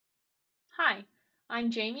Hi, I'm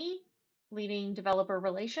Jamie, leading developer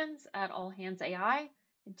relations at All Hands AI,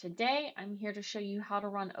 and today I'm here to show you how to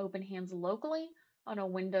run OpenHands locally on a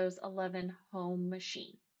Windows 11 home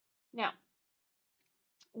machine. Now,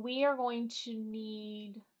 we are going to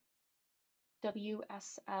need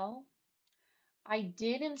WSL. I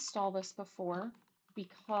did install this before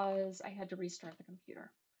because I had to restart the computer.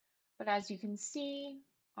 But as you can see,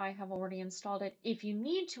 I have already installed it. If you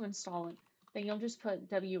need to install it, then you'll just put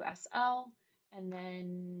WSL and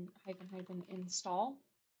then hyphen install,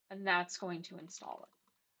 and that's going to install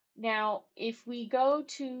it. Now, if we go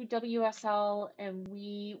to WSL and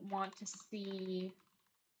we want to see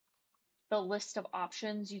the list of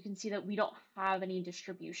options, you can see that we don't have any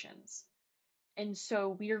distributions. And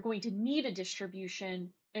so we are going to need a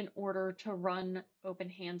distribution in order to run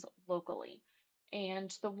OpenHands locally.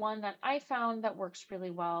 And the one that I found that works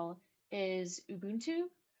really well is Ubuntu.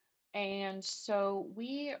 And so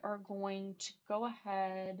we are going to go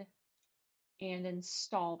ahead and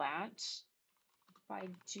install that by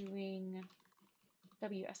doing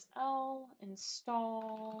WSL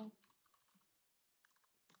install.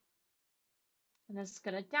 And this is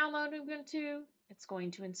going to download Ubuntu. It's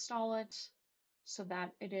going to install it so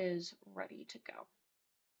that it is ready to go.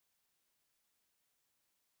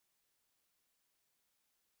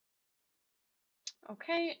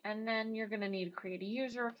 Okay, and then you're going to need to create a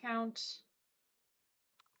user account.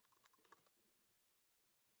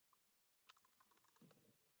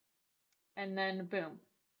 And then boom,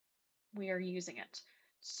 we are using it.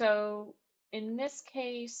 So in this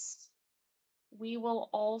case, we will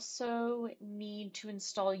also need to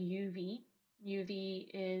install UV. UV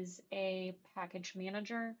is a package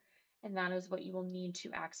manager, and that is what you will need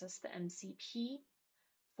to access the MCP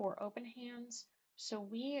for OpenHands. So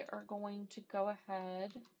we are going to go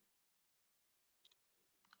ahead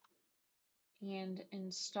and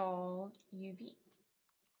install UV.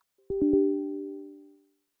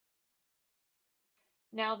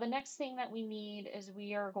 Now, the next thing that we need is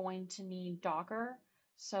we are going to need Docker.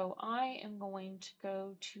 So I am going to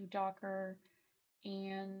go to Docker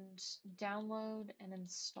and download and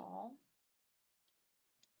install.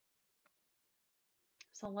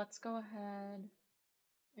 So let's go ahead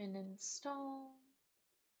and install.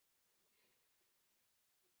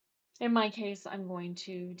 In my case, I'm going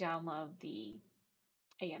to download the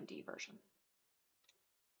AMD version.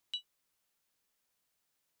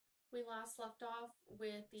 We last left off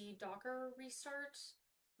with the Docker restart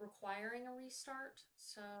requiring a restart.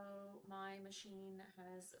 So my machine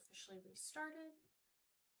has officially restarted.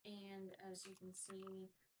 And as you can see,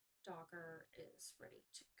 Docker is ready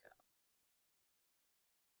to go.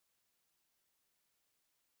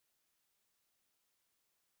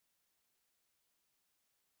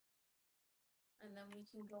 And then we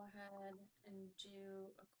can go ahead and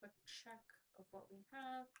do a quick check of what we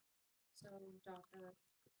have. So Docker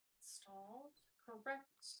installed,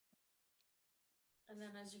 correct. And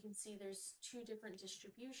then as you can see, there's two different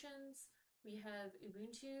distributions. We have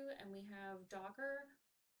Ubuntu and we have Docker.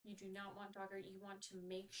 You do not want Docker. You want to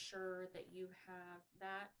make sure that you have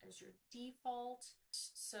that as your default.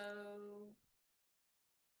 So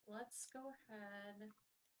let's go ahead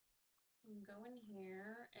and go in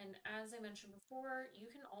here. And as I mentioned before, you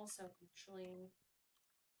can also actually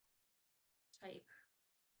type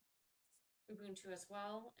Ubuntu as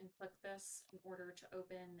well and click this in order to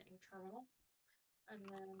open a terminal. And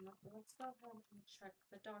then let's go ahead and check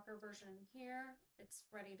the Docker version here. It's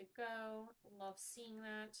ready to go. Love seeing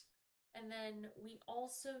that. And then we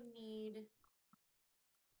also need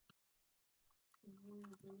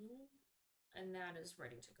UV, and that is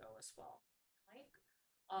ready to go as well.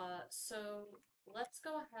 So let's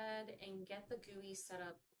go ahead and get the GUI set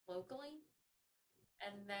up locally,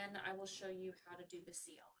 and then I will show you how to do the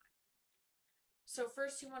CLI. So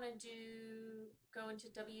first you want to go into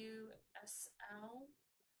WSL,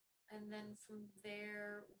 and then from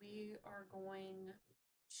there we are going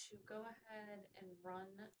to go ahead and run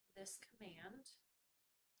this command.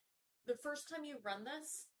 The first time you run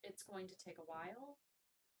this, it's going to take a while.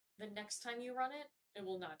 The next time you run it, it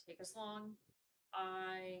will not take as long.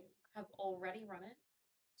 I have already run it,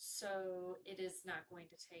 so it is not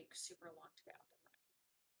going to take super long to get up and running.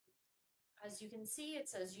 As you can see,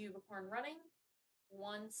 it says unicorn running.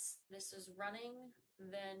 Once this is running,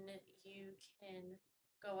 then you can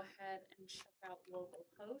go ahead and check out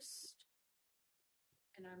localhost.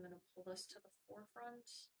 And I'm going to pull this to the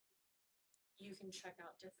forefront. You can check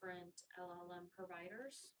out different LLM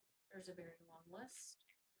providers. There's a very long list.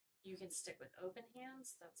 You can stick with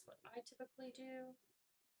OpenHands. That's what I typically do.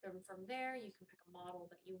 Then from there, you can pick a model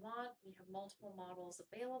that you want. We have multiple models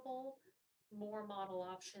available. more model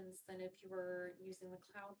options than if you were using the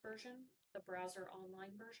cloud version, the browser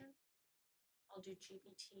online version. I'll do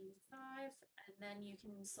GPT-5, and then you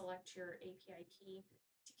can select your API key.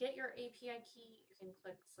 To get your API key, you can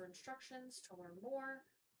click for instructions to learn more,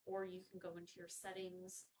 or you can go into your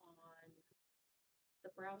settings on the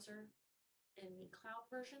browser in the cloud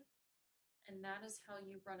version, and that is how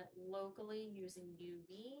you run it locally using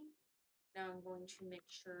UV. Now I'm going to make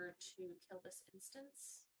sure to kill this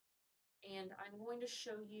instance, and I'm going to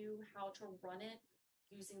show you how to run it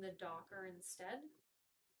using the Docker instead.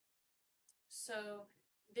 So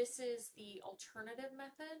this is the alternative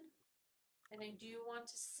method, and I do want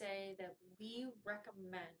to say that we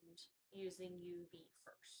recommend using UV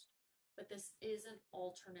first, but this is an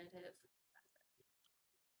alternative method.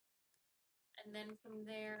 And then from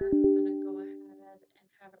there, I'm going to go ahead and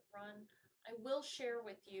have it run. I will share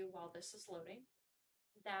with you while this is loading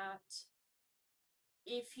that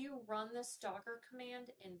if you run this Docker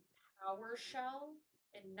command in PowerShell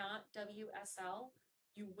and not WSL,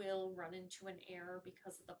 you will run into an error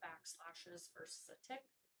because of the backslashes versus a tick.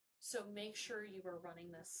 So make sure you are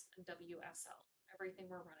running this in WSL. Everything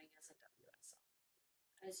we're running is in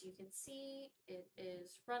WSL. As you can see, it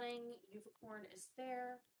is running. Unicorn is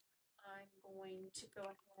there. I'm going to go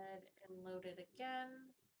ahead and load it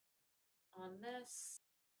again on this.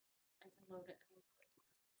 I can load it and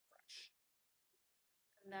refresh.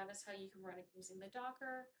 And that is how you can run it using the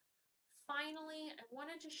Docker. Finally, I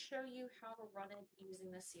wanted to show you how to run it using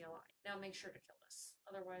the CLI. Now make sure to kill this,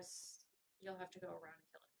 otherwise you'll have to go around and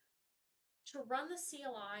kill it. To run the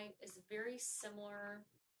CLI is very similar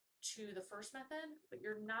to the first method, but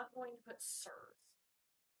you're not going to put serve.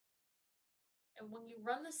 And when you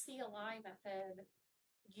run the CLI method,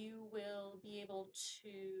 you will be able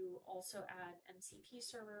to also add MCP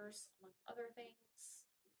servers, among other things,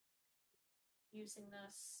 using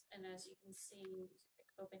this. And as you can see, pick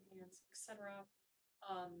OpenHands, etc.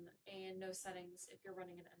 And no settings if you're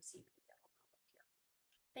running an MCP. That'll pop up here.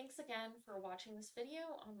 Thanks again for watching this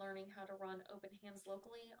video on learning how to run OpenHands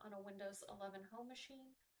locally on a Windows 11 home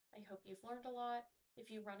machine. I hope you've learned a lot. If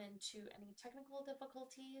you run into any technical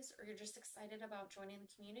difficulties or you're just excited about joining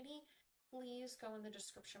the community, please go in the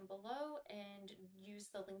description below and use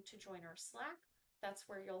the link to join our Slack. That's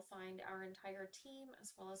where you'll find our entire team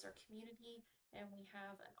as well as our community, and we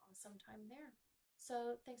have an awesome time there.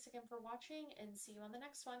 So thanks again for watching, and see you on the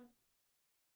next one.